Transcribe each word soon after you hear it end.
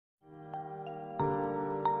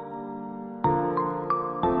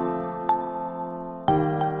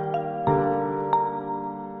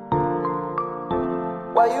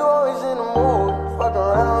Why you always in the mood? Fuck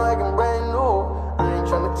around like I'm brand new. I ain't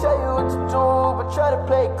tryna tell you what to do, but try to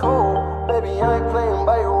play it cool. Baby, I ain't playing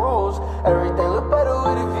by your rules. Everything look better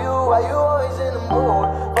with a view. Why you always in the mood?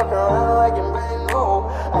 Fuck around like I'm brand new.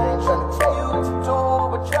 I ain't tryna tell you what to do,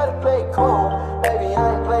 but try to play it cool. Baby,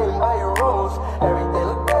 I ain't playing by your rules. Everything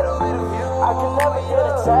look better with a view. I can never get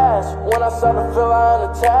attached. When I start to feel I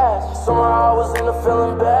unattached, somehow I was in the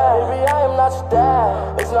feeling bad. Baby, I am not your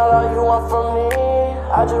dad. It's not all you want from me.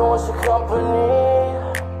 I just want your company.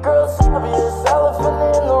 Girl, it's obvious, elephant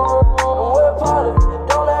in the room, and we're part of it.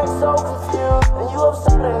 Don't act so confused, and you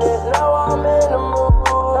upsetting it. Now I'm in the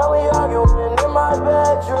mood. Now we arguing in my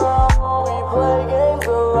bedroom. We play games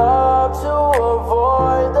of love to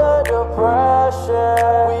avoid the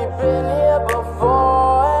depression. We've been here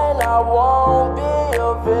before, and I won't be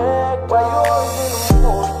a victim. Why you always in the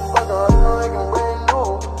mood? Fuck around like I'm brand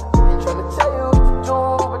new. I ain't tryna tell you what to do,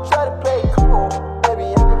 but try to play it cool.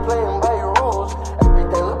 Baby, I ain't playing by your rules.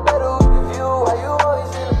 Everything look better with a view. Why you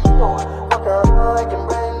always in the mood? Fuck around like I'm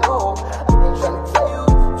brand new. I ain't tryna tell you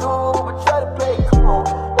what to do, but try to play it cool.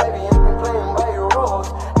 Baby, I ain't playing by your rules.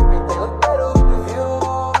 Everything look better with a view.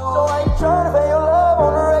 So I ain't tryna pay your love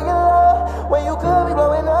on the regular, when you could be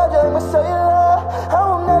blowing up just like my cellular. I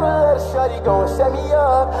will never let a shawty go and set me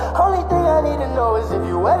up. Only thing I need to know is if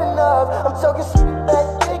you wet enough. I'm talking sweet back